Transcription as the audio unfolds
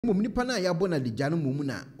Mum nipa na ya bona de jano mum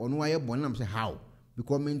na ono aye bona am say how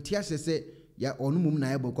because mentia say ya ono mum na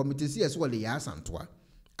ya bo committee CS wole ya Asantewaa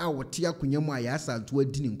a wote akonya mu a ya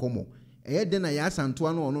Asantewaa di ni nkomo eye de na ya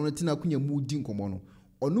Asantewaa no ono tina akonya mu di nkomo no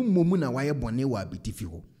ono mum na waye bone wa Abetifi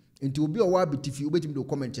ho enti obi o wa Abetifi obetimi do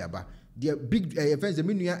comment aba the big friends the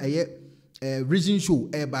menua eye reason show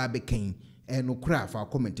e ba be kan no kra fa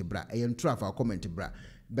comment bra eye ntra fa comment bra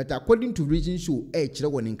but according to reason show kire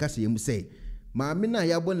woni nkasa yem say maame na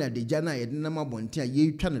ya bona de jana ye de na mabonte a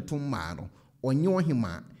ye twa ne tom maa no onye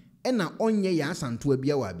ohima e na onye ya Asantewaa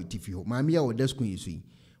bia wa Abetifi ho maame ya woda school yisu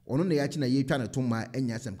ono na ya chi na ye twa ne tom maa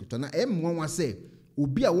enya asem keto na emwanwa se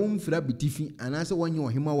obi a wonfira Abetifi anase wonye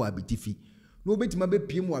ohima wa Abetifi no betima be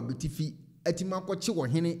piem wa Abetifi atima akɔkye wo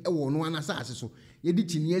hene e wo no anasa ase so ye di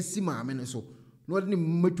chini asi maame ne so no de ne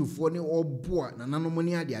matwofo ne oboa na nanom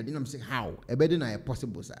ne ade nam say how ebede na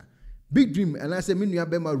possible sir big dream anase menua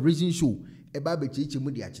be ma reason show eba be chichi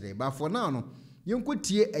mu di akire ba for now no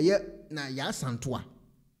yenkotie eye na ya Asantewaa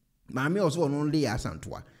maame oso ono le ya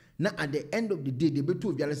Asantewaa na at the end of the day they betu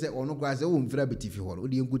obiale say ono kwa say wo mfira Abetifi ho no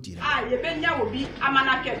de yenkotie ah ye benya obi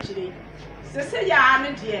amana ka kire sese ya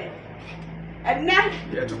ane de enne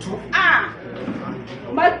ye tutu ah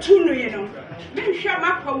matunu ye no me hwa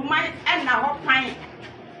mapawman enna ho pan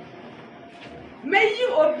meyi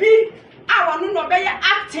obi a wono no be ye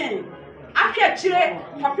acting afia chire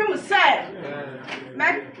popem say me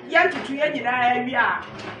yantutu ye nyina wi a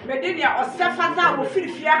me de dia osefaza wo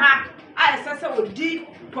firifia ha a esese odi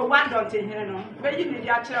akufo-addo hene no meyi ne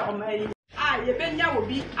dia chire o mai a ye benya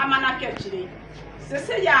obi amana ka chire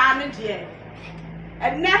sese ya ane de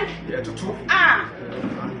enne ye tutu ah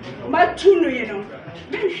matunu ye no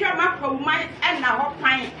me hwa mapawman enna ho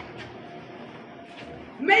pan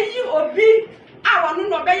meyi obi a wono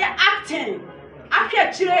no be ye acting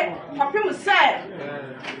afia chire popem say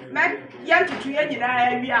me yantutu ye nyina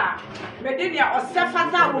wi a me de dia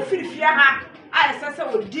osefaza wo firifia ha a esese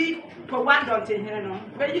odi akufo-addo hene no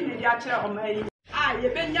meyi ne dia chire o mai a ye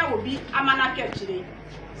benya obi amana ka chire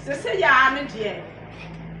sese ya ane de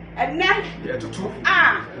enne ye tutu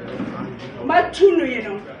ah matunu ye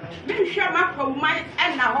no me hwa mapawman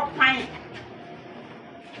enna ho pan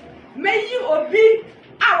meyi obi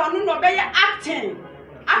a wono no be ye acting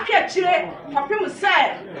afia chire popem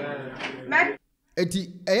say me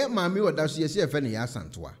eti eye maame woda so yesi efe ne ya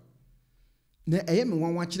Asantewaa na eye me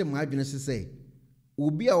wanwa kire ma adwene sese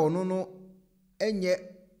obi a wono no enye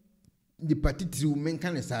di patitiri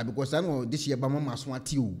menka ne sa because anu de hye ba mama so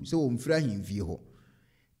ate o se wo mfira himfie ho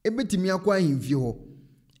ebetimi akwa himfie ho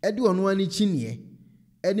ede wono ani chinie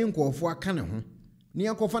eni nkofo aka ne ho ni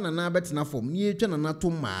akofa na na betena fom ni etwa na na to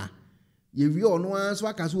maa ye wi ono anso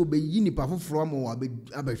aka so obeyi nipa foforo ma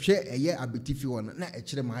abehwe eye Abetifi ho na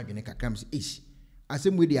ekire ma adwene kakam se ish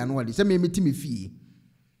asemu de anu wale se memetimi fie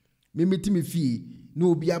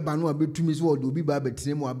no obi aba no abetumi so de obi ba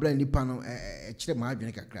betene mu abra nipa no ekire ma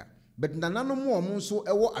adwene kakra but nanano mu omo so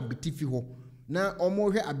ewo Abetifi ho na omo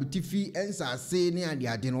hwe Abetifi ensase ne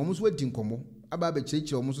ade no omo so adi nkomo aba be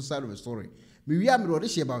chirechire omo so side of the story me wi amre ode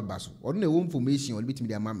hye ba so ode na ewo information ode betimi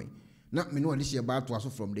de amame na me no ode hye ba to aso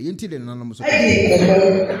from the yenti de nanano so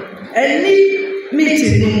any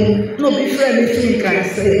meeting no be friend meeting can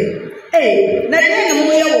say hey na dey no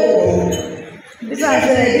mo ye wo this I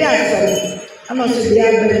say dey asem I'm not say dey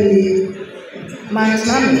abeli man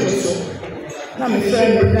na me so na me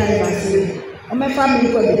friend no guy say o me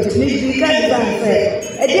family ko be me be can say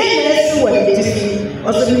e dey me see what it is o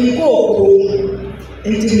so me go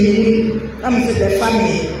into me I'm with the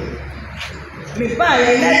family me pa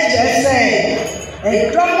ye let say e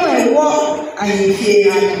dromo e wo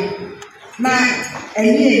ayefie na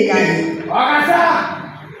eni ngani okasa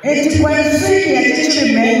eti kwensi ye tichi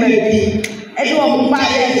me bi e do mo pa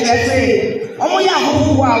ye say omo ya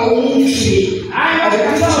hofu a wo nfi a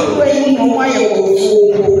so ko yi no wa ye wo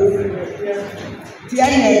ti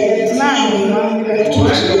anye na no be to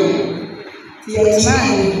ti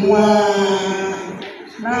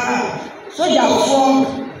na soja fo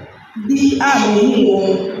bi ami wo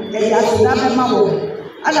e ya so na be ma wo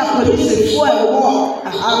ala police fo e wo a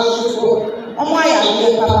house fo omo ya be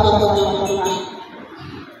papa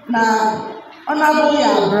na ona bo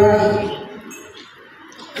ya bra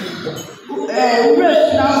ure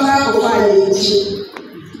na na ko fa yi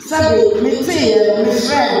sabe me say me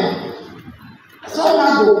friend so na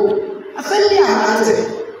go afeli amate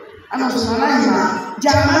ana so na na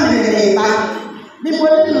jama me ba mi bo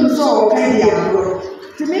le so kan ya ro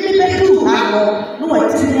ti mi be du ha no wa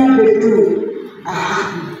ti ya be du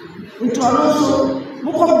nto no so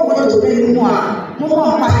mo ko to be mu a mo ko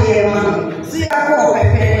pa ye ma si akọ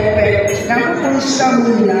pepe na ko ko sha mu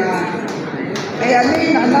ya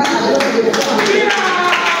me Nana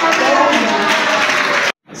Addo.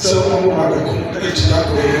 So,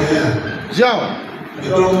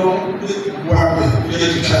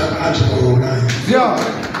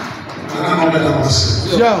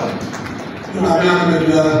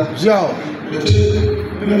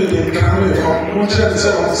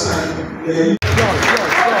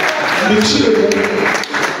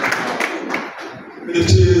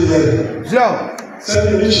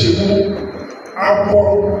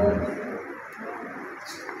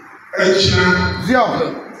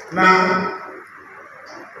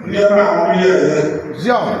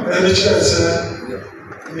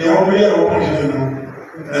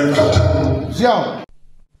 Joe.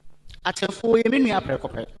 Atefo ye menu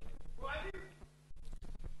aprekope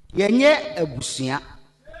yenye abusia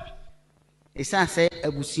esan se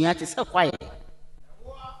abusia te se kwaye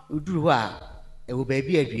uduru a ewo ba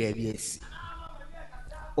bi adua bi esi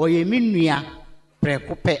oye menu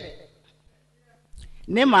aprekope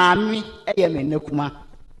ne maami eye me nakuma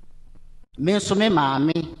me so me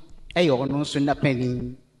maami eye ono so na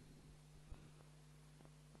panin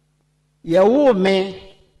ye wo me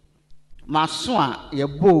maso a ye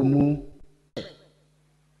bo mu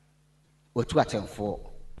otu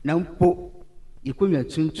atemfo na mpo yekonwa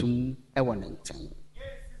tuntum e wona nten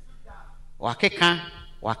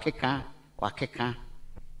wakeka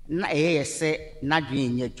na eyese na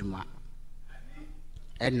dwen nya dwuma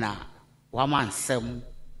na wamansem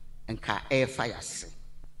nka fire.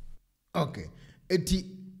 Okay, eti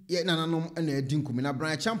ye nananom na edi nkumi na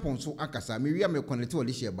Brian Champon so akasa me wi am connect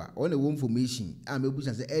wole sheba o na wo information a me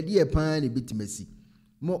busa se edi e pan na bitimasi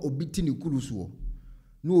mo obiti ne kurusuo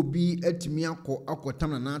na obi atimi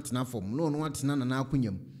akotam na atena fom no no atena na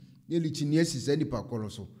akonyam ye lichi ne asisa nipa koro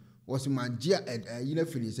so was magia yina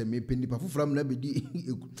fili se me penipa fufram na bedi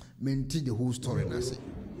menti the whole story na say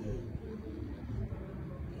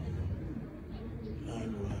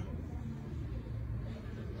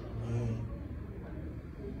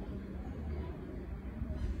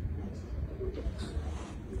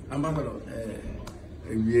Amamalo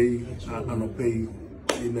we anopay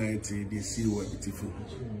United the see what beautiful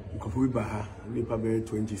Kwahu Yaa nipa be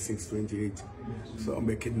 26 28 so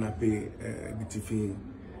I'm kidnapping Abetifihene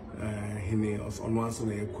hene os on one so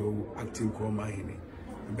na ekwu acting ko ma hene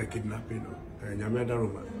be kidnapping nyame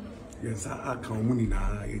daroma yes aka omuni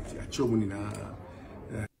na achi omuni na.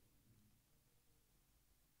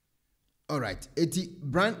 All right, eti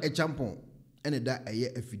Brian Champon ene da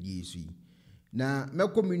eye afidie su na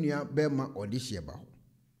mekomunua be ma odihye ba ho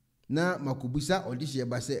na makubusa odihye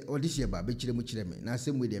ba se odihye ba be kire mu kire me na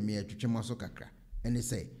asem we de me atwetwema so kakra ene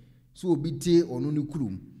se so obi tie ono ne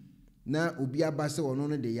kurum na obi aba se ono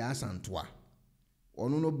no de ya asantoa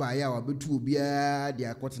ono no ba ya wa betu obi a de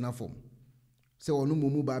akotena fom se ono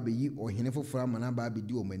momu ba be yi ohene fofora mana ba be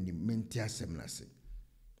di o mani menti asem na se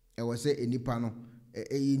e wo se enipa no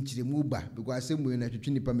nkire mu ba because asem we na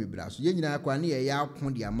twetwe nipa mebra so ye nyina akwa ne ye ya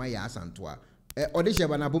akon de ama ya asantoa odihye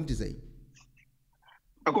ba na bom te say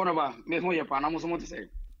akona ba me ho ye pa na mo so mo te say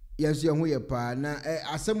yes ye ho ye pa na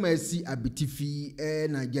asem asi abetifi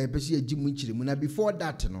na ja pese agi mu nkire mu na before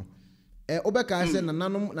that no obeka say na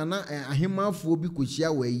nanom na ahemafo bi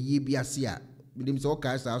kohia wa yie bi ase a bidim se o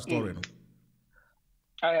ka sa story no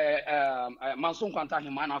manson kwanta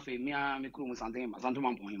hema na fe me kuru mu santen ma santo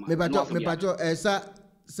mampo hema me pacho sa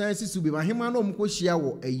sansi subi ma hema no mko hia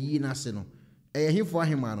wo ayi na se no hemfo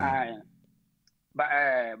ahema no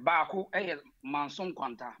ba ko manson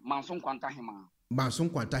kwanta hema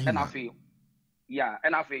na fe yeah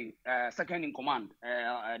and I fe second in command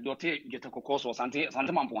dote jete kokoso santen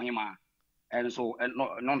mampo hema and so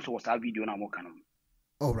non so sa video na mo kanam.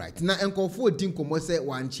 All right. Na enkofo odin komo se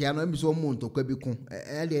wanchia no embi so mo ntokwa bi ko.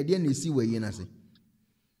 De na esi we yi na se.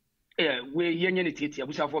 We yenye ne titi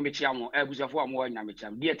abusafo mechia mo abusafo amwo nya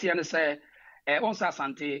mechia. De tie ne se onsa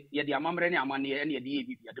asante ye de amamre ne amane ye ne de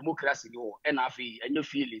bibia democracy ni wo na afi enyo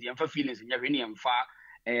feelings ye mfa feelings nya hwe ne mfa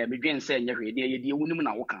medwen se nya hwe de ye de wunum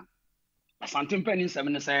na woka. Asante mpani nsem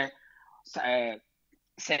ne se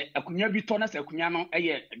akunya bi to na se akunya no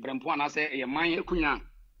eye grempo na se ye man akunya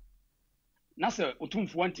na se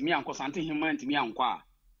otumfo antimi anko sante hema antimi anko a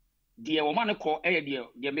de wo man ko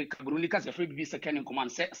de me kabruni ka se free second in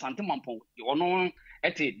command se sante mampon ono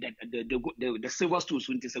ete the silver stool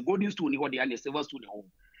so nti se golden stool ni ho de and the silver stool de ho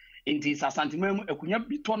nti sa sante mam akunya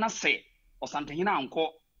bi to na se o sante hena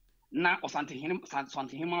anko na o sante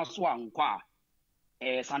hema so anko a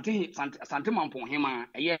sante mampon hema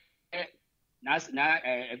eye na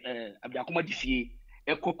abiakoma difie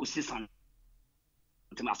ekokusi san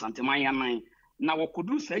ntima santeman yan na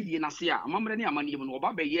wokodu sayi na se a amamre ne amane mu no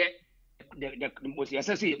oba be ye de mo se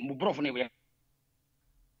se mu brof ne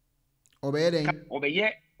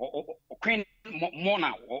obeye queen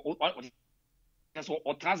mona so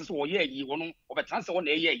trans so ye yi wono obetrans so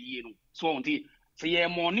na ye yi no so nti se ye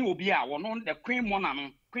money obi a wono the queen mona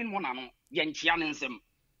no ye nchia ne nsem.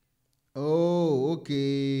 Oh,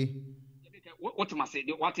 okay. What must say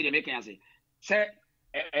what they make say say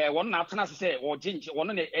one na trans say o jinji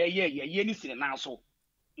wono na ye ni sine na so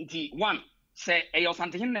nti one say e yo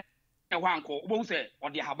santin na ho anko obo say o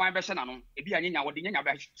de haban be hye na no e bi anyanya wo de nyanya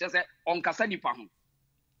be hye say on kasa nipa ho.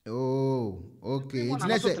 Oh, okay.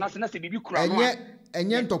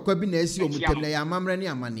 Enye ntokwa bi na esi omutem na ya amamre ne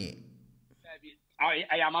amane.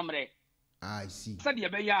 Ay amamre. I see. Said ye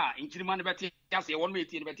be ya inchirima ne beti ase won me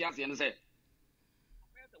tie ne beti ase ne say.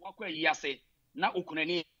 Wakwa yi ase na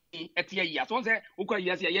okunani etie yi ase. So say okwa yi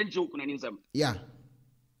ase ye nje okunani nsam. Yeah.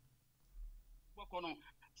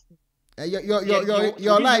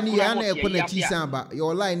 Your line ni ya na ekuna chi samba.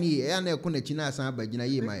 Your line ni ya na ekuna chi na samba gina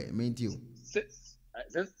yi mai menti o.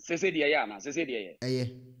 Sese dia ya na sese dia ye.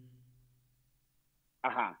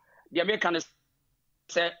 Aha. Dia me kan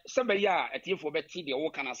se be ya etiefo beti dia wo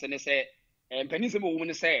kan se ne se mpani se mo wo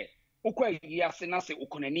ne se okwa yi ase na se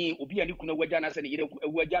okunani obi ani kuna wagya na se ne yire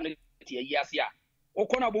wagya na tie yi ase a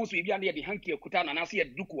okona bo so bibia na ye de hanky ekuta na se ye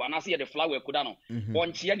duku na se ye de flower ekuda no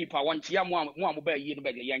wonchia nipa wonchia mo mo ba yi no ba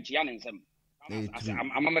ye nchia ne nsam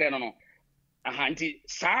amamre no aha nti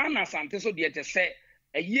saa na sante so de te se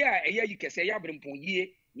eya yi kese ya brempon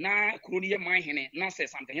yie na kroni ye man hene na se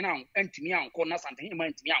sante hene antimi anko na sante hene man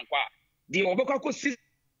antimi anko a de obekwa ko si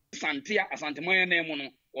sante ya asante man na mu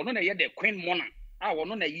no ono na ye de queen mona a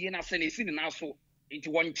ono na yie na se na esi na so nti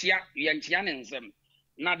wonchia ye nchia ne nsam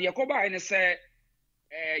na de ko ba ne se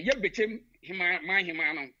ye bechem hima man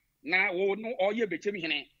hima no na wo no o ye bechem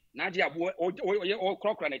hene na je abo o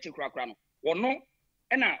krokra na chi krokra no wono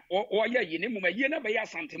na o ye yi ne mu ma yie na be ya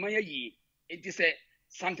sante man yi nti se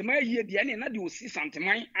santeman yie de ne na de osi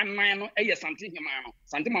santeman anan no eye sante hima no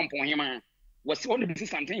santeman pon hima wasi on de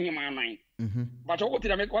sante hima anan but what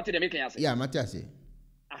did they make ya say yeah matiase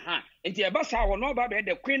aha nti eba sa wo no ba be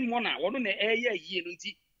the queen mona wo no na eye yie no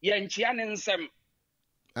nti ye nchia ne nsem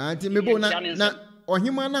anti mebo na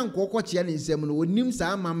ohima na nkokọ chia ne nsem no onim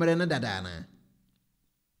saa mamre no dada na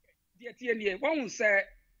de tie nie won se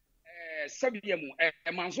sabiemu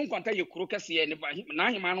manson kwanta ye kuro kese ne ba na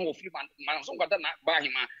hima no wo fili manson kwanta na ba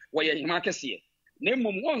hima wo ye hima kese na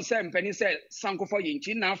mmom won se mpani se sankofa ye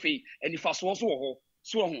nchi na afi anifaso so wo ho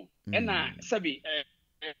so ho na sabi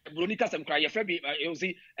bronika sam kra ye fa bi you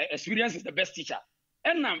see experience is the best teacher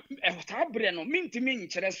na ta bre no mintimi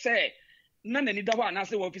nkere se na nani da ho na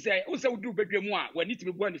se wo fi se wo se wo du bedwemu a wani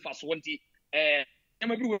timi bo anifaso nti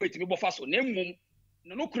ema bi wo timi bo faso na mmom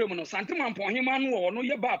no kuremu no santeman pon hema no no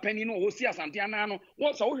ye ba pani no wo si asante ana no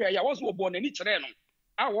wo so wo hwe ya wo so obo nani kire no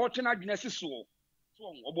a wo twena dwena sisuo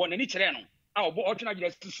so obo nani kire no a obo twena dwena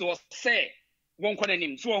sisuo se won kwana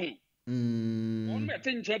nim so ho won me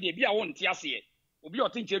tenche de bia won ti ase obi o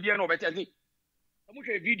tenche bia no obete ase mo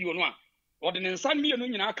hwe video no a wo de nsan mi no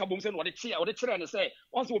nyina aka bom se no wo de kire no se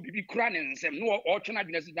won so obibi kura ne nsem no wo twena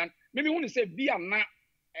dwena sidan me hu ne se bia na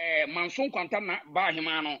manson kwanta na ba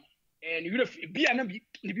hema no and you be an be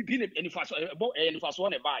any fast one buy fast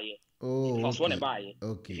one buy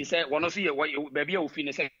okay he said one of you baby will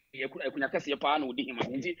finish kunya kase pa na odi hima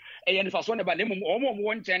nti any fast one buy nemu omo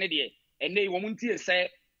won chene de and they won tie say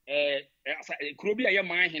krobi aye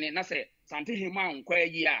man hene na say sante hima nkwa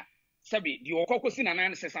yi a sabi di okokosi na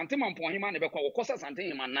nan say sante man pon hima na be kwa okosa sante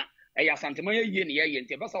hima na ya sante man ye ne ye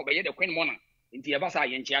nti be sa obe ye de queen mona nti be sa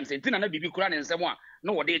ye nchia nti na bibi kura ne nsem a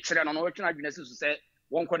na wo de kire no no twena adwena sisu say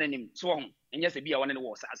won kwana nim so ho enye se bia won ne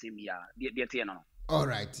wo asem bia de tie no all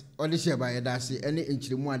right only share by dasi any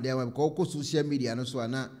enchirimu ade wa ko social media no so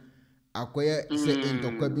na akoye se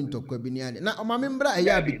ntokwa bi ni ade na omame mbra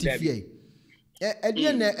eya abetifie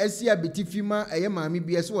ede na esi abetifi ma eye maami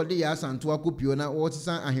bia se wo de ya Asantewaa kopio na wo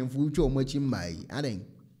sesan ahemfu utwa omachi mai aden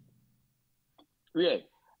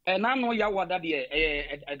na no ya wada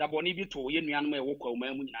de daboni bi to ye nuanom e wo kwa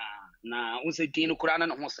omamu nyina na unse din kura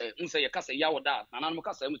na ho se unse ye kasa yawoda na nanom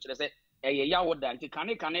kasa mu kire se ye yawoda nti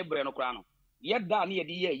kane bre no kura no ye da na ye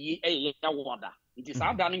di ye yawoda nti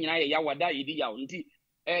saa da no nyina ye yawoda ye di yawo nti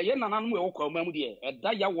ye nanom e wo kwa omamu de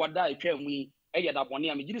da yawoda etwa mu ye da boni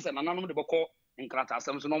a megiri se nanom de beko nkrata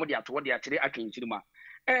asem so no mo de ato de akire atwenchirima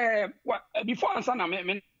before ansa na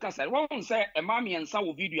me kasa won se emami ensa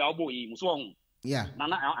wo video abo yi muso ho yeah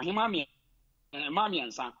na ahimami emami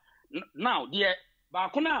ensa now de ba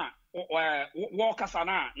kuna wo kasa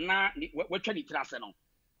na watwa ni tirase no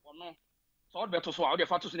ono so beto so a de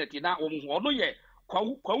fatu so na ti na wo mu ono ye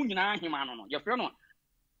kwawu nyina ahima no ye fre no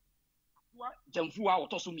jamfu a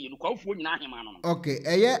otoso mienu kwawufuo nyina ahema no okay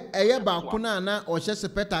eye ba ko na o hye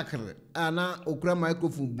spectacle ana okura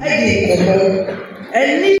microphone bu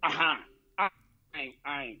aha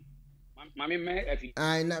ai mami me afi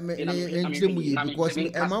ai na me nchemu ye because e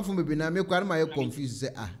manfo me bi na me kwar ma ye confuse say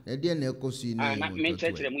na de na ekosu ni na me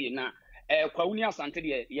nchekere mu ye na Kwahu Yaa Asante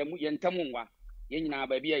de ye ntamu nwa ye nyina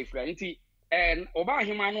ba bia ifra nti oba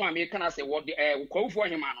ahema no a me kana say wo kwawufuo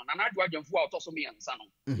ahema no na nadwa jamfu a otoso mi ansa no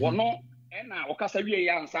wono na okasa wie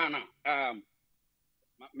ya ansa na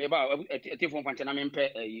me ba telefone panche na me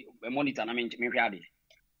mpe monitor na me hwe ade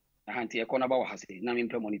aha nti e kona ba wo hase na me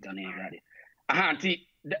mpe monitor na hwe ade aha nti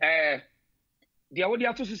dia wodi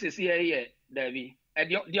atoso sesi ye Davi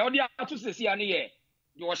dia wodi atoso sesi ya ne ye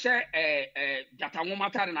de wo hye data nwoma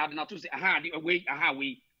tare na ade na to se aha de we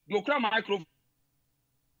de okura microphone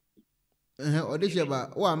odehye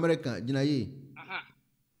ba wo America gina ye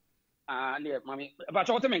aha ne mami ba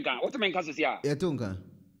cho otemenka sesi ya yetonka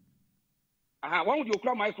aha won de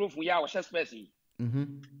okura microphone ya wo hye space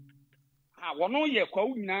wono ye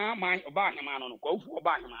Kwahu nyina man oba ahema no Kwahu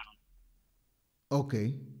oba ahema no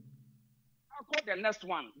okay the next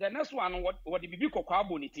one what the bibi kokwa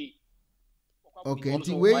aboniti okay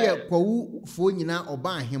nti we ye Kwahu fo nyina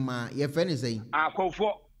oba ahema ye fe ne sei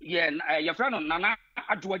Kwahu ye fe no nana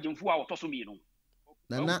adwa jemfu a wotoso mienu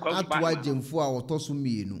nana atwa jemfu a wotoso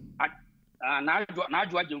mienu na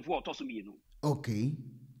adwa jemfu a wotoso mienu okay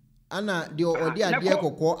ana de odi ade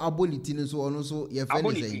kokko aboniti ne so ono so ye fe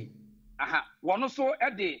ne sei aha wono so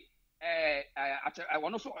e de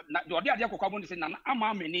wono so de odi ade kokko aboniti nana ama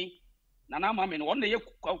ameni won na ye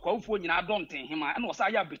Kwahufuo nyina adonten hema na osa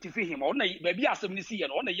ya Abetifihene won na ba bi asem ni si ye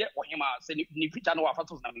no won na ye ohema se ni feature na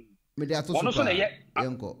wafato na me de ato so won so na ye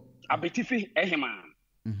yenko Abetifihene hema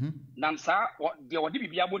nan sa de wodi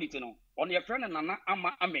bibia bonite no won ye friend nana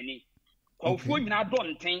ama ameni Kwahufuo nyina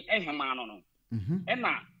adonten hema no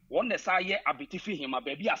na won na sa ye Abetifihene ma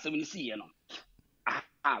ba bi asem ni si ye no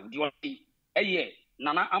de wodi eye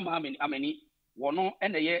nana ama ameni wono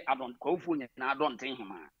eneye adon Kwahufuo nyina adonten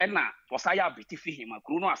hema na osaya Abetifihene ma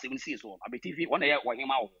kru no asem si so Abetifi wona ye wo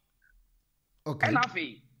hema wo okay na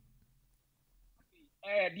fe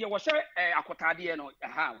de wo hye akotade no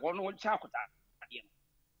wono cha akotade no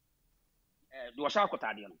de wo hye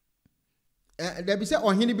akotade no da bi se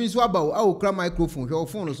ohene bi nso abawo a okra microphone hwe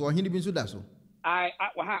phone so ohene bi nso da so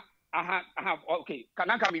okay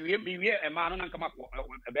kanaka mi wie ma no nanka ma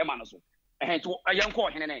be ma no so to ayanko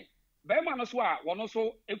ohene ne Bema no so a wono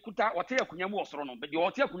so ekuta wote akunya mu osoro no de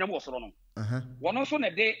wote akunya mu osoro no wono so na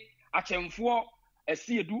de achemfo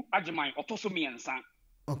asiedu ageman otoso miensa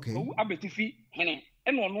okay Abetifihene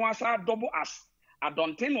eno no asa double as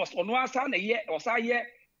adonten was ono asa na ye osa ye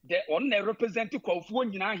de on na represent Kwahufuo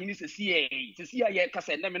nyina hini sesi ye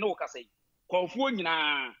kasa na me no kasa Kwahufuo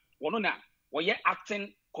nyina wono na wo ye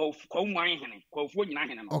acting Kwahufuo nyina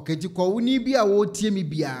hene no okay ti Kwahu ni bi a wo tie mi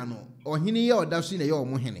bia no ohene ye oda so na ye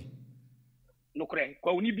omo hene no kre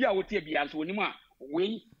Kwahu ni bia wo tie bia so onimu a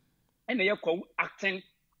we ene ye Kwahu acting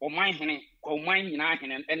oman hene Kwahu man nyina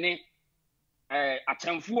hene ene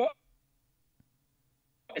achemfuo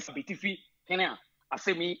Abetifihene a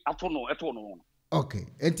asemi ato no okay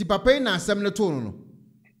enti papa na asem ne to no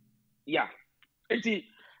ya enti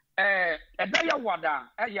eda ya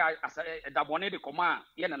wada ya dabone de koma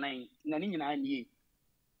ye nanan nani nyina nie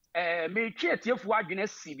me twa tiefu adwene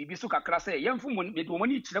si bibi so kakra se yemfu me do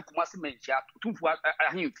mani kire kuma se manchia tumfu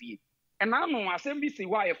ahemfie ena no asem bi si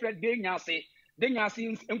wa ye fred de nya se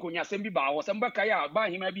enkonya asem bi ba wo se mbaka ya ba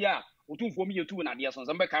hima bi a otumfuo mi yetu na de so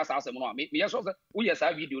se mbaka sa asem no a me ye so se wo ye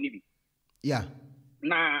sa video ni bi ya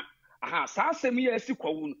na sa asem ye si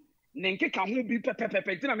Kwahu ne nkeka ho bi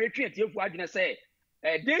pepepepe tina me twa tiefu adwene se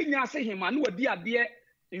de nya se hima no wadi ade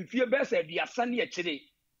mfie be se aduasa ne akire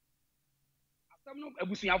asem no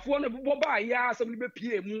abusuafo no bobɔ ba ya asem no be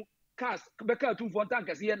pie mu kas beka tumfo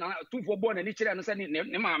tankase ye na tumfo bɔ na ni kire no se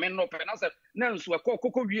ne maame no pe na se na nso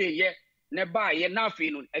ekɔ wie ye ne ba ye na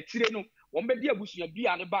afi no akire no wɔn be di abusua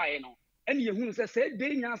bia ne ba ye no ene ye hunu se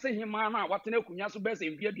de nya se hima na watena akunya so be se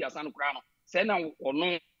mfie aduasa no kra no se na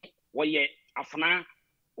ono wo ye afana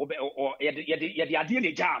ye de ade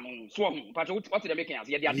le ja no so ho pa what the making as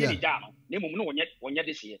ye de ade le ja no na mum no wonye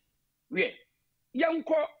de hye we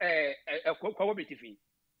yanko Kwahu Abetifihene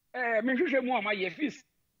me hwehwe mu ama ye fees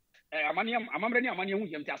amamre ni amane hu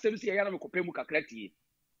yem ti asem si ye ya na me kopɛ mu kakra tie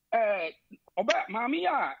oba maami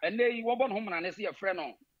a ene wo bɔ no homna ne se ye frɛ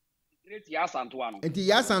no Kyei-Duah Yaa Asantewaa no enti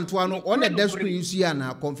Yaa Asantewaa no on the desk screen su ya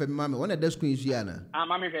na confirm mama on the desk screen su ya na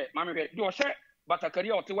mama hwɛ de o hye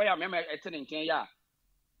batakari o te wa ya mema ete ne nken ya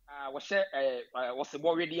wo hye wo se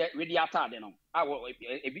bo wedi atade no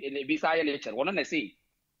ebi sa ye lecture wono na sei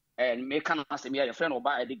make an asem your friend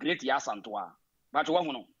oba the great Yaa Asantewaa but one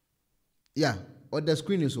no yeah on the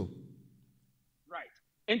screen is so right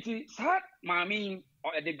enti sa maami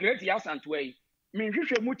or the great Yaa Asantewaa me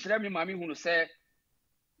hwehwe mu kire me maami hunu se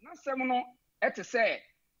na sem no ete se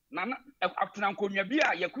na atena nkonwa bi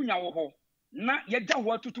a yakunya wo ho na yagya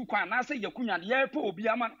ho atutu kwa na se yakunya ye pe obi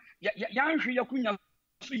ama ya nhwe yakunya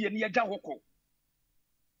so ye ne yagya ho ko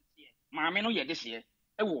maami no ye de hye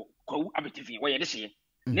ewo Kwahu Abetifihene wo ye de hye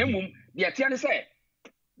na mum de atia ne se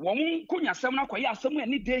wo mun kunya asem na kwaye asem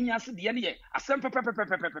ani denya ase de ne ye asem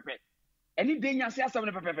pepepepepepepe ani denya ase asem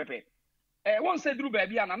ne pepepepe won se duru ba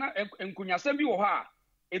bia na nkunya asem bi wo ho a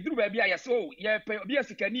eduru ba bia ye se o ye pe obi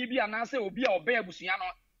asikani bi ana se obi a oba abusua no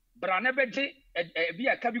bra na beje bi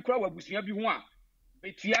aka bi kura wa abusua bi ho a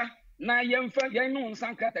betua na yemfa yenu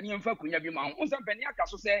nsanka tani yemfa kunya bi ma ho nsan pani aka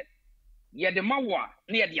so se ye de mawo a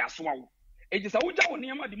na ye de asoa wo ejisa wugya wo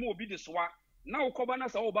ne ma de ma obi de soa na ukoba na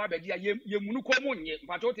sa oba abedia yemunu ko monye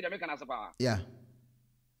mpacho o ti de meka na sepa yeah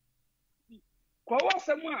Kwahu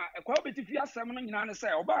asem a Kwahu Abetifihene asem no nyina ne se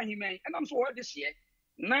oba ahimen enam so wo de hye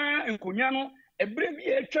na nkonwa no ebre bi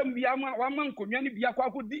etwam bi ama wa ma nkonwa ne bi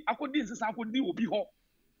akodi nsesa akodi obi ho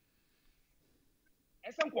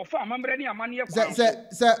ese nkofa amamre ne amane ye kwa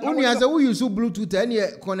se unu ya se wo use bluetooth and ye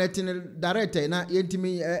connecting direct na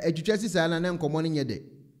yentimi atwitwa sisa na nkomo ne nye de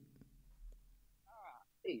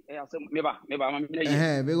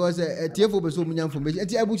because tiefo be so munya information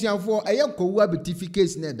enti abusianfo eye Kwahu Abetifihene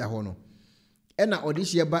case na da ho no e na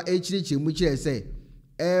odihye ba echiriche mu kire se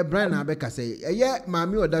Brian abeka se eye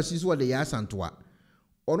maami oda siso wo de Yaa Asantewaa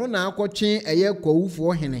ono na akotwe eye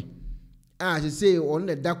Kwahufo hene a se ono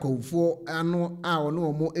ne da Kwahufo ano a ono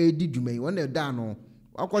omo edi dwumai ono ne da no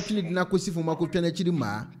akotwe ne dina kosifo makotwe na chiri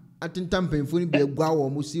ma atentam pemfo ni bi agwa wo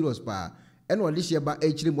mo serious pa e na odihye ba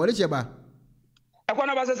echiri mo odihye ba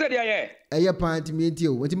akwana ba se dia ye eye panti mienti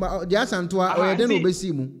o enti Yaa Asantewaa o ye de no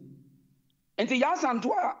obesi mu enti Yaa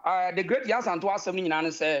Asantewaa the great Yaa Asantewaa asem nyina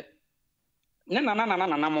ne se ne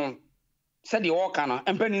na mo se de wo ka no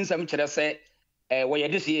empani nsem kire se wo ye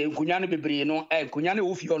de se nkunya no bebre no nkunya no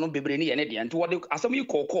ofio no bebre ne ye ne de enti wo de asem yi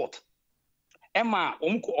court ema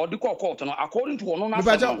odi court no according to ono na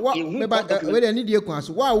we de ni die kwa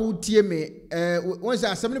so wa wo tie me won se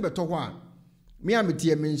asem ne beto ho a me am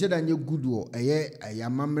tie me nche da nye good o eye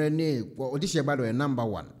amamre ne odi hye ba do number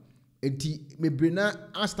 1 enti mebre na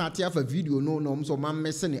a start ya for video no so ma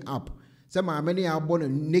mess ne up se ma me ne ya bo no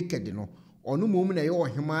naked no onu mom na ye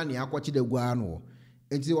ohema ne akwachi da gua no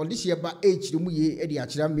enti odi hye ba h mu ye e de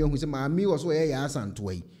akira me hu se ma mi wo so ye Yaa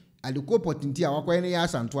Asantewaa yi adiko potenti a wakwaye ne Yaa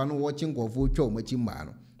Asantewaa no wo chinkofo twa o machi ma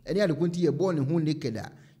no eni adiko nti ye bo ne hu naked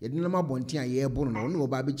a ye de na ma bonti a ye bo no no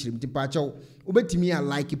ba be chirim ti pa chaw obetimi a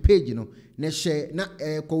like page no ne share na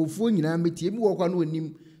Kwahufo nyina metie mi wo kwa no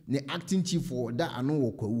onim ne acting chief for da ano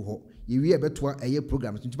wo Kwahu ho ye wi e betoa eye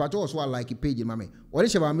program ti pa chaw so a like page ma me ori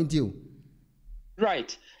hye ba menti o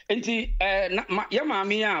right enti ya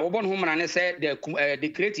maami a wo bon ho mra ne se the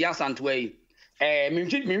great Yaa Asantewaa yi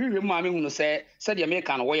mi maami hunu se de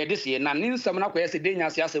America no wo ye de se na ne nsem na kwese de nya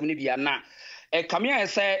se asem ne bia na kamia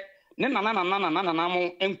se ne na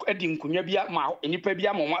mo edi nkunya bia ma enipa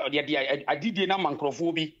bia mo de adidie na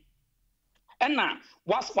mankrofo bi ena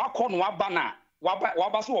wakọ no waba na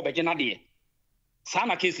waba so obeje na de sa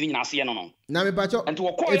na case ni nyina se no na me pacho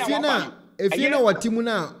efie na watimu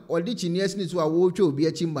na odi chinies ni so a wo twa obi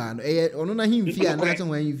achi mba no ono na himfi a na che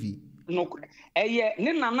ho himfi no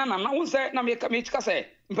ne na wo se na me chika se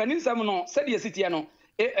mpani nsam no se de sitie no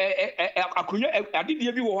akunya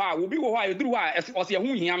adidie bi wo ha wo bi wo ha eduru ha o se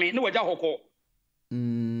hu hiame ne wagya hokọ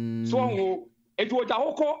so wo edu wagya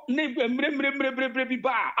hokọ ne mre bi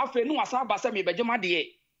ba afa ne wasa ba se me bejema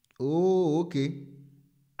de oh okay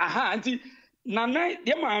aha anti nana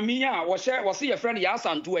de maami a wo se ye friend Yaa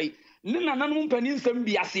Asantewaa yi ne nana no mpani nsam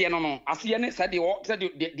bi ase no ase ne se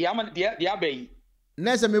de ama de abai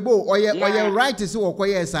na se mebo oye right se wo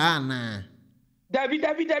koye sa na David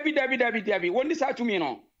woni sa to me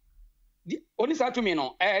no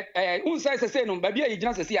unsa se no ba bia ye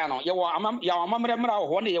gina se ano ye wo amamre mra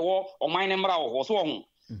ho ne ye wo oman ne mra ho so ho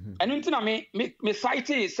enu ntina me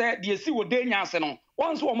site se de esi wo de nya ase no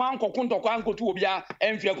wonso o man kokon to kwa nkotu obi a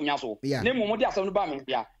emfi akunya so ne mo de asem no ba me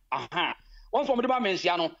bia aha wonso mo de ba me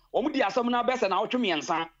nsia no o mo di asem na bese na otwe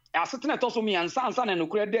miensa asetena to so miensa ansa na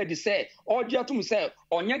nokura de di se oje atum se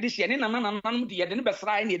onye de hye ne nanananam de ye de ne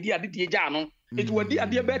besra ne de ade de gya no it wadi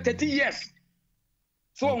ade be 30 years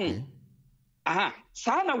so aha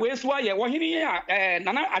sana we so aye wo hini ya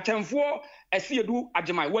nana atemfo asiedu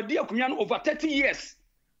agema wadi akunya no over 30 years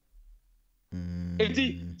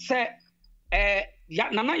eti se ya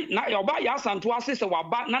nana na oba Yaa Asantewaa se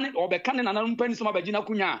waba nana obeka ne nana mpani so mabagina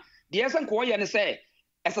kunya the esen ko ye ne say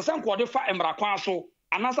esesen ko de fa emra kwa so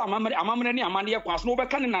anasa amamre ne amane kwa so no be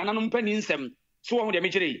kan na nanom pani nsem so wo de me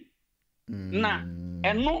kire na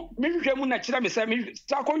eno me hwehwe mu na kire me say me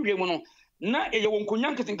sa ko hwehwe mu no na eye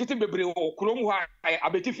wonkonya nketenkete bebre wo kurom ho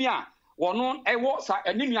abetifi a wono ewo sa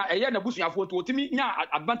enimia eye na busuafo to otimi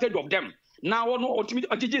nya advantage of them na wono otimi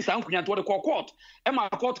agege sa nkonya to de court e ma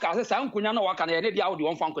court ka say sa nkonya na waka na ye ne dia wo de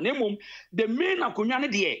won fa nko na emom the main akonya ne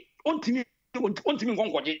de ontimi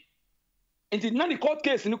nkonkoje enti na ni court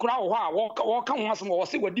case ni kura wo ha wo ka ho aso wo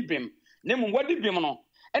se wadi bem na emom wadi bem no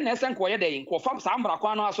e na esen ko ye de nko fam sa mbra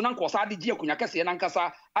kwa no aso na nko sa de gi akonya kase na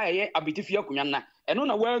nkasa ayeye abetifi akonya na eno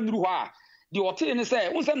na wa nuru ho a de ote ne say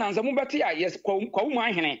unse na nzamu beti a yes kwa mu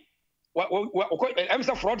ahene I'm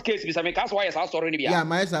a fraud case bi say case why yes story ni bia yeah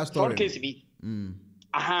my story fraud case bi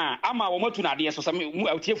aha ama wo matu na de so say mu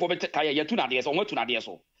atiefo bet kaya yatu na de so wo matu na de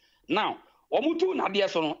so now wo mutu na de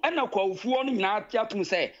so no ena kwa ufuo no nyina atiatum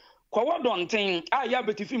say kwa wodonten a ya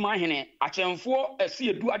betifi ma ahene achemfo esi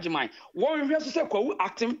edu ageman wo hwe so say kwa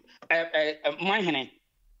acting ma ahene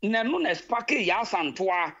na no na spark ya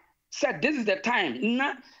Asantewaa said this is the time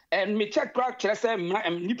na and me check crack chere say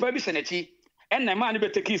nipa bi senachi and na man be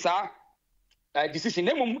take sa decision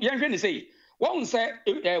na mum yen hwe ni say won say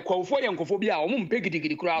kwawfo ye nkofo bi a o mum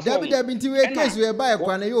pegidigidi kura so David nti we case we buy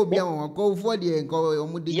kwa na ye obi a won kwawfo de nko o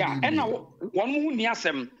mu digidi ya and na won mu ni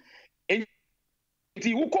asem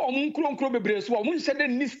enti wo ko o mu nkro bebre so o mu nse de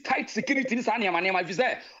ni tight security ni sa na ma fi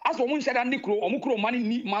say aso o mu nse da ni kro o mu kro man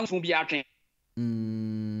ni manso bi atwen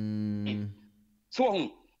so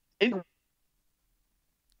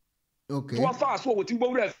okay to afa so wo timbo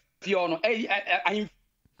wura fi ono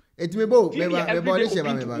etimebo meba le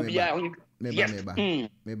sheba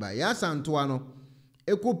meba ya Asantewaa no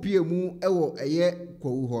ekopie mu ewo eye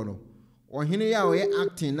Kwahu ho no ohene ya oye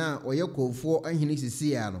acting na oye kwofo ahene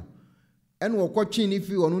sisi ya no ene okotwe ni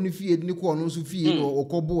fi ono ni fi ni ko ono so fi no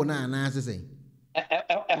okobo na ana asese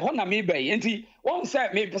ho na me bai enti won say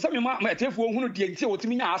me pese me ma atefo hunu de nti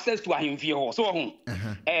otimi nya access to ahemfie ho so ho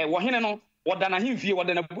wo hene no woda na ahemfie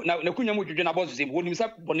woda na kunya mu dwedwe na bozo se wonim sa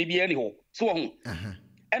bone bia ni ho so ho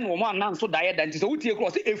ene wo ma nan so dae da nti so wutie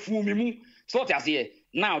cross efumi mu so te ase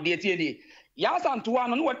now de tie de ya Asantewaa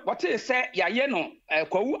no what say ya ye no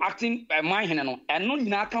Kwahu acting man hene no eno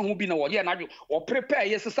nyina aka ho bi na wo ye na wo prepare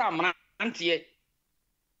yes sa amana antie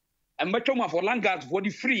embatwom for landguards for the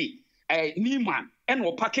free Nima and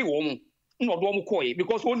or pack woman, no dom coy,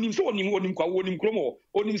 because onim Kwahu kromo,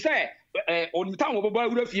 onim say, on town of a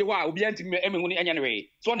would fear while be anti me anyway.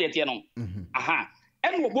 So the tiano. Aha.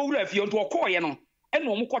 And what bowl if you to a coy, and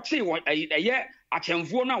no more coche, a year, a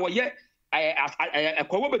chamfona, or yet a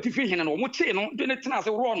Abetifihene and what chain, didn't it as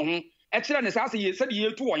a wrong. Actually, as I said,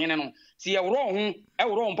 year 2 and see a wrong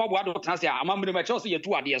Pablo Tansia, among the Chelsea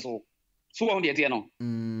 2 ideas. So on the tiano.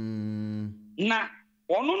 Na.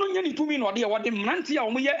 Ono no nya ni tumi no de wode mnante a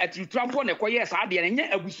omoye atritrampo ne koye sa de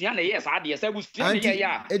nya abusua na ye sa de sa abusua ne ye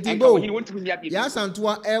ya ya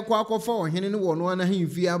Asantewaa ekwa akofa ohene ne wono ana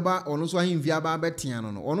himfi aba ono so himfi aba betia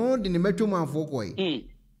no ono de ne matwomafo koye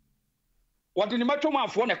wode ne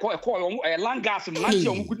matwomafo ne koye langas mnante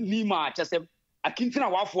a omu ni ma chese akintina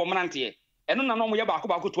wafo mnante eno na no mo ye baako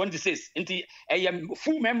 26 nti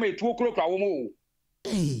full memory to okro wo mo.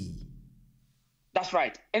 That's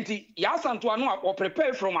right. And ya Asantewaa no or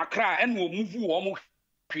prepare from Accra and will move wo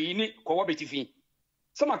kwini kwa Abetifihene.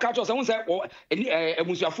 Some catch say won say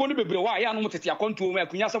emusuafo no bebre wa ya no tete akonto mu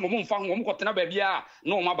akunya say mo mfa ho mo kotena ba bia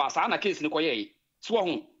na o maba sa na case ni koye so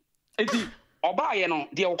ho. Enti oba ye no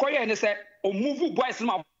de okoye ne say o move boys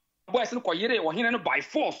no koyere o hene no by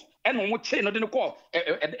force and o mo che no de no ko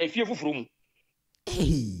efie foforo mu.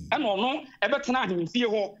 And no ebetena ahemfie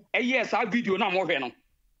ho eye sa video na mo hwe no.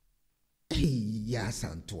 Ya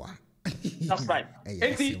Asantewaa. That's right.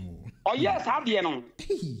 Oh yes, have the no.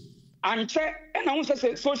 And check and I want to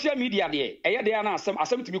say social media there. There na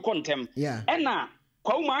asem to be contem. Yeah. And na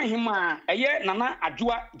Kwahu man him nana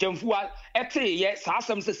adwoa jamfua ete ye sa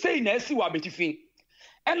asem say na asi wa Abetifihene.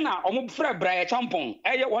 And na omo frɛ Brian Champon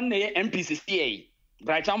one na ye MPCCA.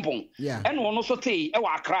 Brian Champon. Yeah. And one also say e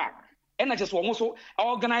wa Accra. And na just one so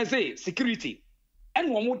organize security. And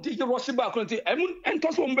one would dig the Rossi back and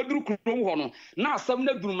toss one bedroom crown. Now some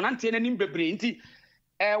of them and in Bebre.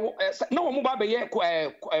 No more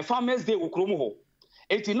by Farmers Day with Cromo.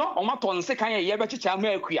 It is not on my ton second year, but it's a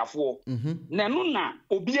mere for. Nanuna,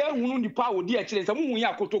 Obia, who knew the power, dear children, some we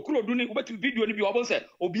are to Kuro doing what video in the album said,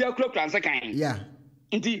 Obia clock and second. Yeah.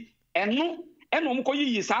 Indeed, and no, and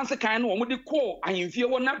Omokoyi is answer kind of what they call, I in fear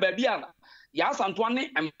one baby. Ya Asantewaa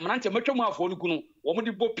and Manante Metoma for Lukuno, woman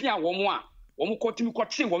the Bopia, one more. Omo kotimi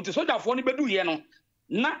kwache won te so da fo ne bedu ye no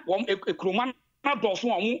na won ekroman na dɔso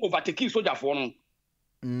a ɔmo overtake sojafoɔ no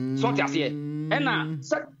so te aseɛ ɛna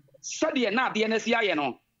sɛdeɛ na adeɛ no si ayɛ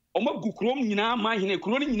no ɔmo gu kurom nyinaa ma hene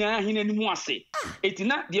kuro no nyinaa hene no mu ase eti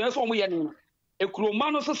na deɛ ɛsɛ ɔmo yɛ no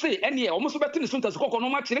ekuroma no so se ɛne ɔmo so bɛte ne so ntas kɔkɔ no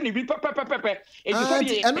ma kyerɛ ne bi pɛpɛpɛpɛ eti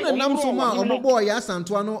sɛdeɛ ɛno ne nam so ma ɔmo bɔ Yaa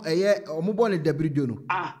Asantewaa no ɛyɛ ɔmo bɔ ne dabirido no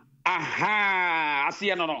aha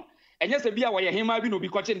aseɛ no enye se bia wo ye hema bi no bi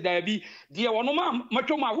kwache nda bi die wono ma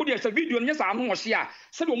matwom a wo de se video nye sa ano wo hye a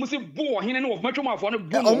se de wo se bo wo hene ne wo matwom afo no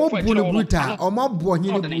bo omo bu ne bruta omo bo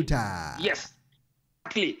hene bruta yes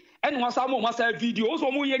exactly enu wasa mo masa video so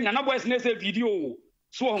mo ye nyana boys na se video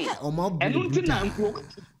so enu ntina nkro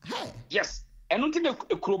yes enu ntina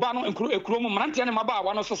ekroba no ekro mo mrantie ne maba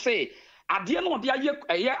wa no so se ade no de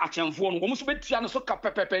aye achemfo no wo so betia no so ka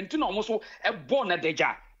pepepe ntina wo so ebo na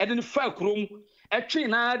deja ede ne fa krom etwe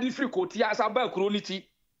na di free court ya sa ba kuro ni ti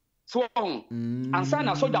so ansa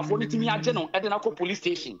na soja fo ni ti mi age no e de na ko police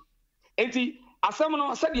station enti asem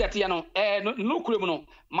no se de ete no no kuro mu no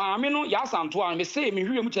maame no Yaa Asantewaa me se me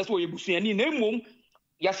hwie mu kyese o yebusuani na emom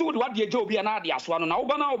ya se wo de wade age obi na ade aso no na wo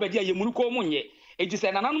ba na wo be ye munu ko mu nye enti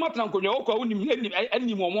se na nanom atena nkonwa wo kwa wonim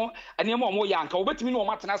anim omo ane omo ya anka wo betimi no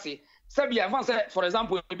omo atena se se bia fan se for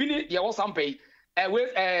example ebi ni de wo sampai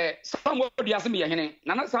somebody asked me hene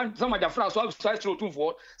na some of the friends so try to do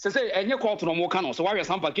for say enye court no mo ka no so why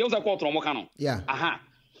sampa ke uza court no mo ka no yeah aha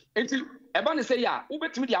enti eba ne say ya wo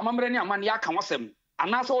betimi de amamre ne amane aka wasem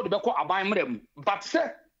ana so wo de beko aban mrem but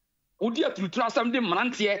say wo di atutura asem de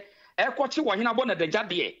mrantie ekwoche wo hene abo na dagya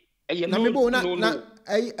de eye no na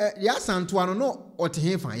Yaa Asantewaa no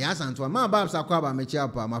otehefa Yaa Asantewaa ma ba sa kwa ba mechi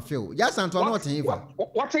apa ma feel Yaa Asantewaa no otehefa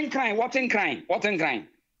what in crime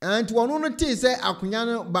and wono no ti say akunya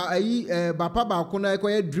no ba ayi bapa ba ko na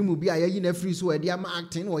ekoye dream bi ayi na free so e dia ma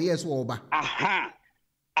acting no yes wo ba aha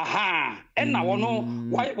enna wono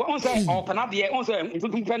won say opena de won say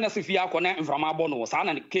ntutum pena se fi akona mframa abo no sa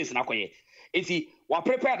na case na koye eti wa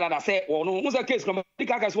prepare that say wono won say case ko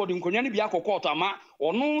dika ka so de nkonya ni bi akokọ to ama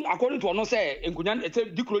wono according to wono say nkonya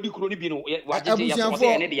ete dikro ni bi no wa jeje ya so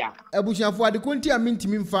say ne dia abusiafo ade konti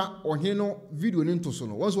amintimi mfa ohene no video ni nto so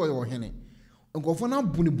no won so ye ohene nkofo na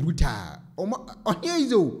bu ne bruta ohie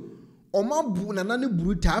izo oma bu na ne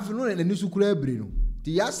bruta afi no na ni sukura abire no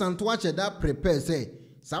ti Yaa Asantewaa cheda prepare say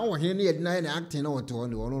sa ohene ne ye na acting na woto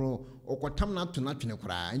no no okotam na to na twene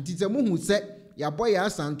kura nti se muhu se ya boy Yaa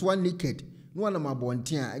Asantewaa naked no na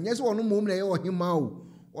mabontia enye se wono mom na ye ohima o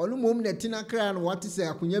wono mom na tina kra no wate se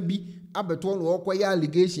akonya bi abeto no okoye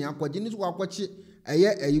allegation akwaje ni so akwache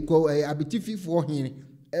eye ayiko Abetifihene ohene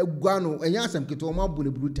egua no enye asem keto oma bu ne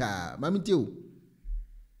bruta mamite o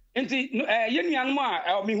enti ye nuanom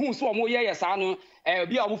a me hu so omo ye sa no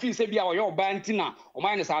bia omo fi se bia o ye oba ntina o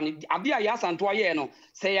man sa no ade a Yaa Asantewaa ye no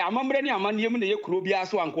se amamre ni amane mu na ye kuro bia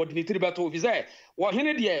so an coordinator beto fi se wo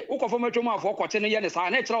hene de ukofo matwom afo koche ne ye ne sa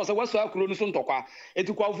na e kira wo se waso akuro no so ntokwa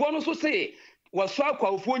enti kwafo no so se waso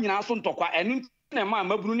akwafo nyina so ntokwa enu na ma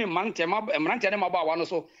maburu ne mante ne maba wa no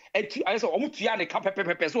so eti ayi se omo tua ne ka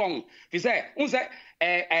pepepe so on fi se un se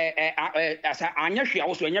asa anya hwe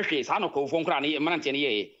awo so anya hwe sa no kwafo nkra ne mante ne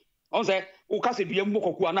ye on say o ka se bia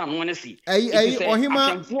mbokoku na no ne si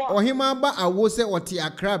ohima ba awo se oti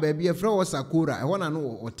Accra ba bia fra wo Sakura e wona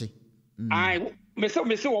no oti ai me se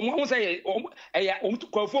wo mo say o mtu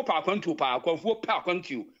kwafo pa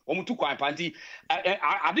kwantu o mtu kwan panti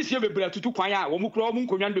adesie bebre tutu kwan a wo mu kro wo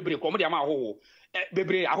nkonwa bebre ko mo de ma ahoho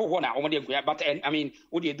bebre ahoho na wo mo de nkoya but I mean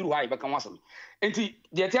wo de duru ha e beka wasam enti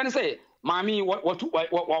de tia ne say mami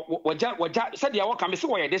waja said ya wo ka me se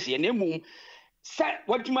wo ye desie na emu se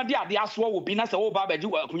waduma de ade aso wo bi na se wo ba baji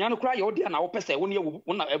akunya no kra ye wo de na wo pese wo ne wo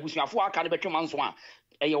na abusuafo aka ne betwema nso a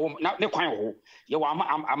eye wo na ne kwan ho ye wo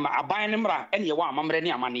aban ne mra ene ye wo amamre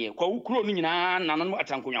ne amane kwa ukuro no nyina nanan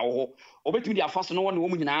atankonya wo ho obetumi de afaso no wo ne wo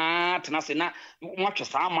nyina tena se na mwatwe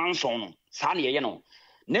sa manso no sa ne ye no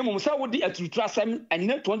na mum se wo di atutura sem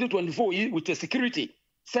enne 2024 with the security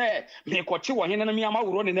say me kwachi wo hene na me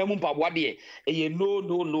amaworo ne namu mpaboa de eye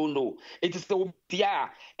no it is the dia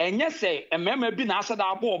enye say emema bi na asada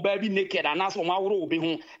abo oba bi naked anaso maworo obi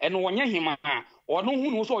ho eno wonye hima ono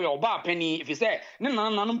hu no so yo oba pani if say ne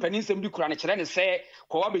nananum pani sem bi kura ne kire ne say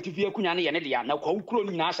kwa Abetifihene akunya ne ye ne dia na kwa ukuro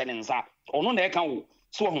no nyina ahye ne nsa ono na e kan wo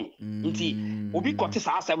so ho nti obi kote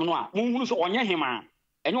sa asem no a munhunu so onye hima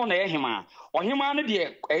enyo na ehema ohema no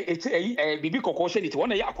de bibi kokko hye niti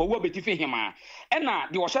wona ya Kwahu Abetifihene ena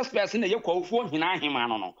de ohye space na ye Kwahu hina ahema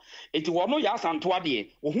no eti wono ya Asantewaa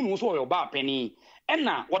de ohunu so yo ba pani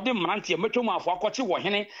ena wode mrantie metwom afo akɔkye wo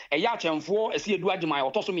hene eya akyemfo esi edu agima ya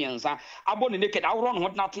otoso miensa abo ne naked awro no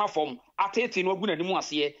na tena fom atete no agu nanimu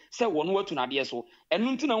ase se wono atu na de so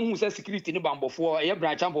enu ntina hu se security ne bambofo eye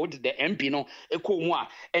branch ambo de MP no ekomu a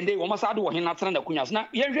ende wo masade wo hene na tena na kunya so na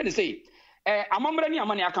ye hwe ne sei amamre ni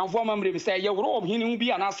amane akanfo amamre bi se ye woro obhene hu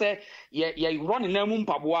bi anase ye woro ne namu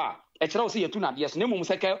mpaboa a ekere wo se yetu na de so ne mum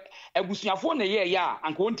se ke abusuafo ne ye ya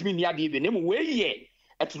anka wontimi ni ade bi ne mu we ye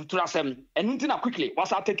etuturasem enu ntina quickly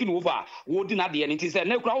was taking over wo di na de enti se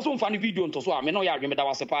na kura wo mfa ne video nto so a me no ya adweme da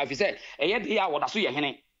wase pa fi se eye de ya woda so ye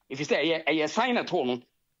hene if se eye sign at ho no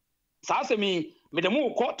sa se me de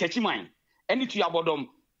mu ko tachiman eni tu abodom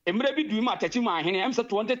emre bi du ma tachiman hene em se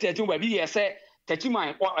 2013 ba bi ye se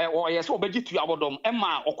tachiman o ye se obaji tu abodom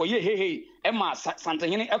ema okoye hehe ema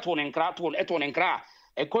santehene eto ne nkra to eto ne nkra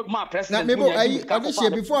ma president na mebo ayi adihye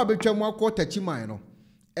before abetwam akọ tachiman no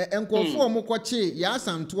enkofo omukwache ya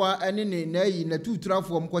Asantewaa ene ne nayi na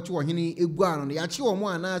tuturafo omukwache ohene egu ano no ya che omo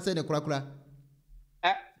ana se ne kurakura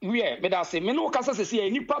we me da se me no kasa se se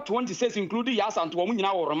nipa 26 including ya Asantewaa mu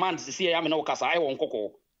nyina wo remand se se ya me no kasa ai won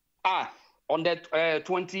kokko on the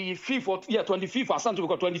 25th or 25th Asantewaa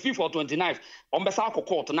because 25th or 29th on be sa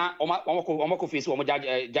court na omako face omo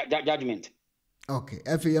judgment okay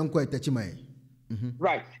efe yanko etachimai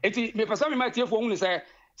right eti me person me ma tie fo hu ne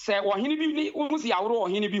se ohene bi ni umusi yawro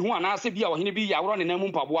ohene bi hu ana se bia ohene bi yawro ne namu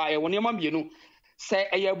mpaboa woni ma bienu se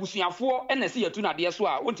eya abusuafo ene se yetu na de so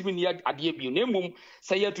a ontimi ni ade bi na emom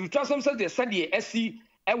se yetu twasem se de esi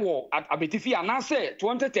ewo Abetifihene ana se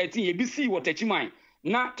 2013 ye bi si wo tachiman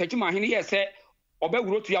na tachiman hene ye se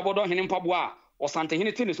obewuro tu yabodo hene mpaboa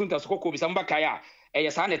osantehene tene sunta sokoko bi samba kaya eye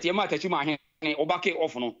sa na tie ma tachiman hene obake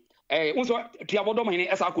off no unso tu yabodo hene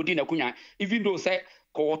esa akodi na kunya even though se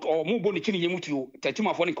ko mu boni chini yemutu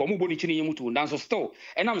tachimafo ni ko mu boni chini yemutu ndanso still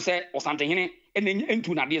enam se osantehene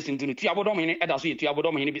entu na de sintunu tu abodom hene eda so yetu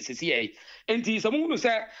abodom hene bi sisi e enti samu nu se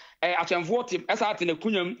achemfo tim esa ate na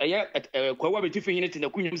kunyam Kwahu Abetifihene te na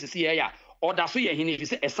kunyam sisi e ya oda so ye hene bi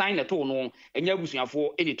se assign na to no enya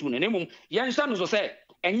abusuafo edetu na nemum ye nhya no so se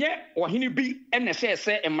enye ohene bi ene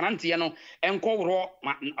se emrante no enkowro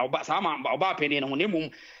sama oba peni no nemum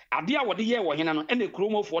ade a wode ye wo hena no ene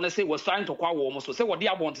kromofo no se wo sign to kwa wo mo so se wode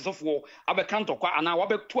abontesofo abekantọ kwa ana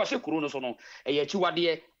wabetu ahye kro no so no eye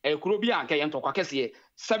chiwade kro bi anka ye ntokwa kese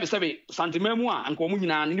sebe santimemu a anka omu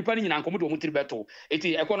nyina nipa ni nyina anka omu do mutiri beto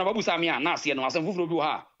eti ekona babusa mi a na ase no asem fufuro bi wo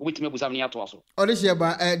ha obetime busa mi ato aso ode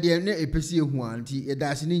hyeba de ne epesi ehu anti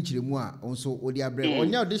edase ni nkyiremu a onso ode abre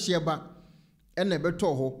onya ode hyeba ene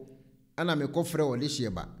beto ho ana mekofre ode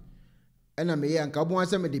hyeba ena me ya nka bo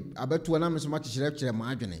asem de abeto na meso ma kyerɛ ma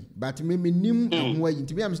adwene but me nim ho ayi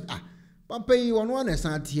nti me am papa yi ono ana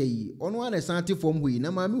sante yi ono ana sante fom hui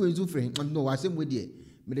na ma me wenzu frɛ no wasem we de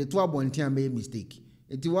me de to abonten am mistake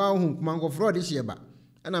enti wa hu kuma nko fraud hye ba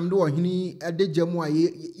ena me de ohini adejamu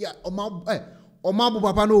aye ya oma bu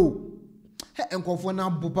papa no he enkofo na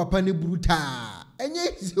bu papa ne bruta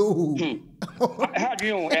enye so ha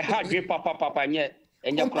dwe papa nye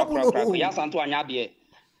enye kra ya Asantewaa anya de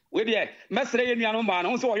we de mesre ye nuanu ma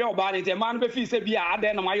no so wo ye oba ne te ma no be fi se bia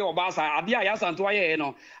ade na ma ye oba sa ade a ya Asantewaa ye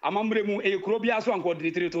no amamre mu e kro bia so anko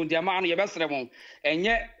diritiri to de ma no ye besre mu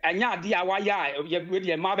enye anya ade a wa ya we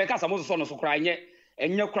de ma be kasa mo so no so kra enye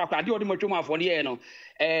kra ade odi matwom afo ne ye no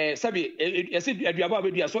sabi ese aduaba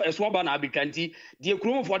abedua so eso oba na abetwanti de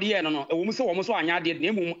kro mo de ye no e wo mu se wo mo so anya ade na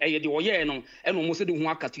emu eye de wo ye no e no mo se de hu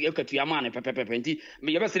akatu ya ma ne pepepepe nti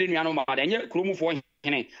ye besre nuanu ma de enye kro mo fo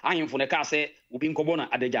hene ahemfo ne ka se obi nkobo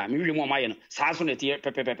na adeja me wi mu amaye no saa so ne tie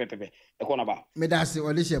pepepepe e ko na ba me da se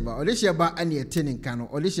olisheba ane etene nka no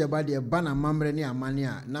olisheba de ba na mamre ne amane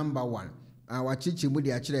a number 1 wachichi mu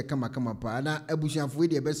de akire kama pa na abusuafo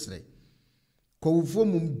de besre kowufo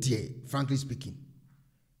mum de frankly speaking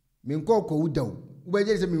me nko ko udaw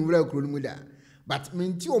ubeje se me nwura kro no mu da but me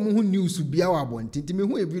nti omo hu news bia wa bontinti me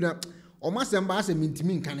hu ebi na omasem ba se me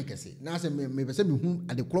ntimi nka ne kese na se me be se me hu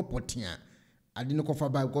ade kropotia ade no kofa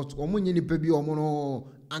ba because omo nye nipa bi omo no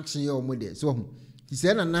action ye omo de so ti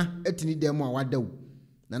se na etini dem a wadaw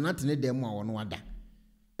na tene dem a wono wada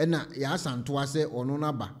ena ya Asantewaa se ono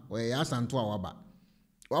na ba o ya Asantewaa waba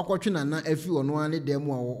wakotwe na afi ono ane dem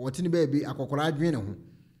a wotini ba bi akokora adwen ne ho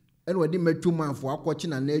ena wadi matwum afo akotwe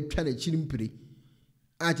na atwa na chiri mpire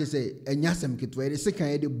a che se enyasem ketwa ede sekan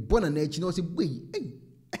ede bona na achi no se boyi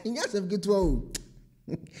enyasem ketwa o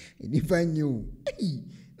eni fanyo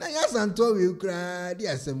na ya Asantewaa we kra di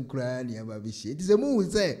asem kra ni aba bi she ti se mu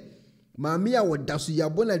se maame a wɔda so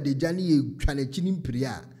yɛabɔ na dagya ne yɛtwa n'akyi ne mpire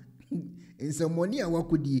a nsɛmmɔne a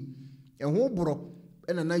wakɔdie ɛho borɔ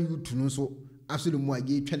ɛna na yutu no nso aso ne mu a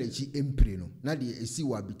yɛtwa n'akyi mpire no na deɛ ɛsi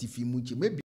wɔ Abetifihene mu nkyɛn